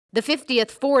The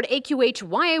 50th Ford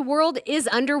AQHYA World is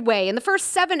underway. In the first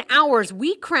 7 hours,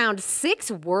 we crowned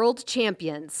 6 world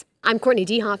champions. I'm Courtney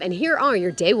Dehoff, and here are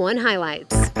your Day 1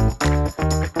 highlights.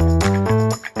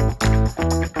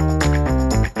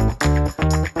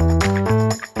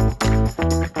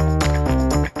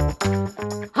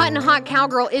 Hot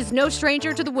cowgirl is no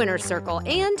stranger to the winner's circle,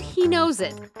 and he knows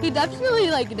it. He definitely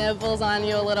nibbles on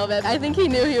you a little bit. I think he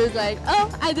knew. He was like, oh,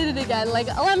 I did it again.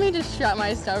 Let me just shut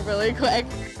my stuff really quick.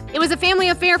 It was a family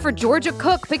affair for Georgia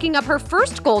Cook, picking up her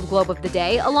first Gold Globe of the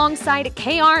day alongside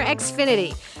KR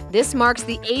Xfinity. This marks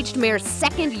the aged mare's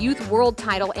 2nd youth world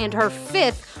title and her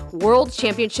 5th world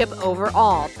championship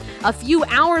overall. A few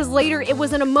hours later, it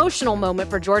was an emotional moment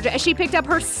for Georgia as she picked up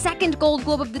her 2nd Gold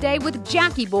Globe of the day with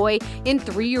Jackie Boy in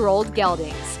 3-year-old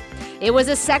geldings. It was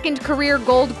a 2nd career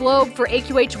Gold Globe for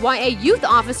AQHYA youth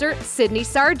officer Sydney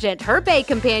Sargent. Her bay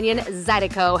companion,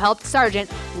 Zydeco, helped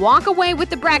Sargent walk away with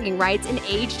the bragging rights in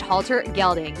aged halter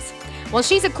geldings. Well,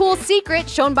 she's a cool secret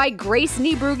shown by Grace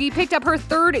Niebrugge picked up her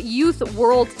 3rd youth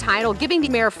world title, giving the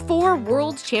mare 4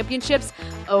 world championships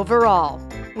overall.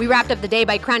 We wrapped up the day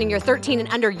by crowning your 13 and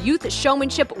under youth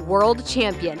showmanship world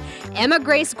champion, Emma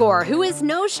Grace Gore, who is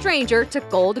no stranger to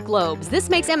Gold Globes. This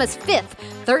makes Emma's 5th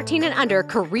 13 and under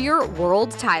career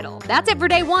world title. That's it for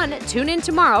Day 1. Tune in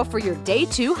tomorrow for your Day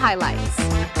 2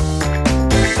 highlights.